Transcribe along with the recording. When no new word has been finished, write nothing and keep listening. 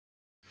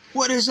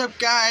What is up,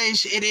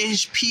 guys? It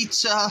is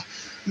Pizza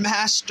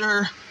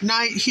Master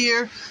Night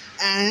here,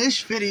 and in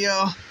this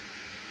video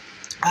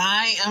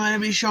I am going to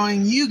be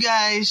showing you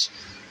guys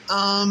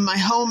my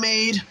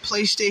homemade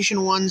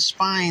PlayStation 1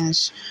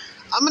 spines.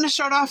 I'm going to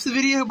start off the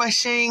video by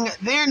saying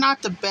they're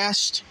not the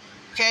best,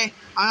 okay?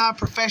 I'm not a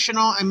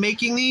professional at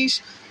making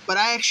these, but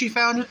I actually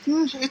found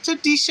it's a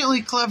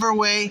decently clever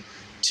way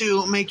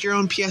to make your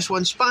own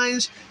PS1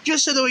 spines,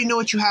 just so that we know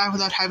what you have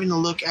without having to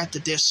look at the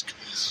disc.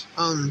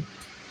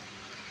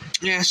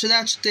 Yeah, so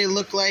that's what they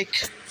look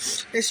like.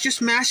 It's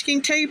just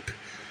masking tape,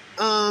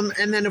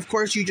 and then of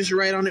course you just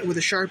write on it with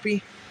a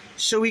Sharpie.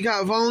 So we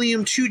got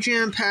Volume 2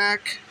 Jam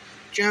Pack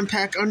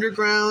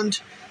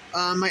Underground,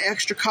 my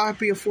extra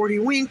copy of 40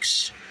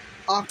 Winks,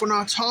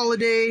 Aquanauts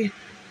Holiday,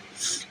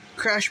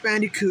 Crash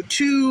Bandicoot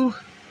 2,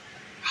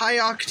 High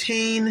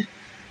Octane,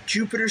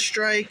 Jupiter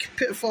Strike,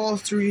 Pitfall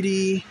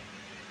 3D,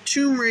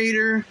 Tomb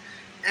Raider,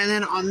 and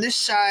then on this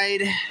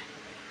side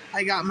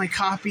I got my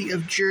copy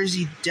of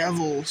Jersey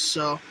Devil.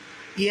 So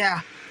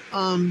yeah,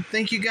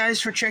 thank you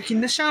guys for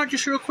checking this out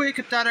just real quick.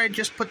 I thought I'd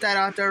just put that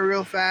out there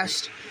real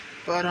fast,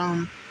 but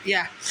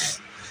yeah.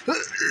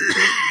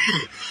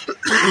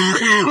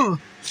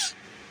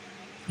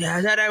 Yeah,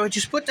 I thought I would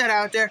just put that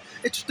out there.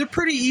 They're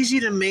pretty easy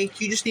to make.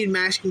 You just need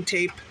masking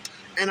tape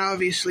and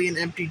obviously an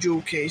empty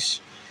jewel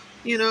case.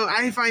 You know,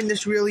 I find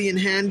this really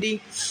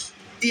handy.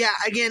 Yeah,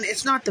 again,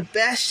 it's not the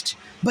best,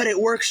 but it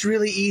works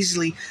really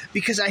easily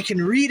because I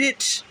can read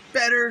it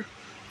better.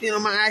 You know,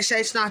 my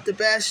eyesight's not the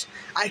best.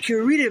 I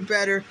can read it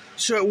better,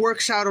 so it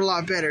works out a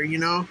lot better. You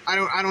know, I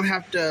don't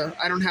have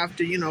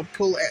to, you know,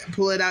 pull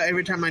it out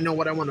every time I know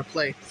what I want to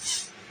play.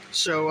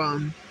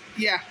 So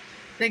yeah,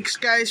 thanks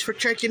guys for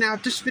checking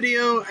out this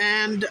video,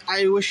 and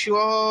I wish you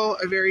all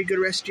a very good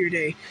rest of your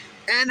day.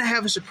 And I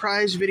have a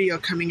surprise video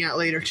coming out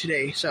later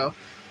today. So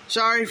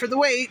sorry for the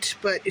wait,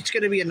 but it's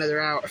gonna be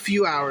a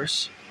few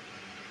hours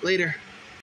later.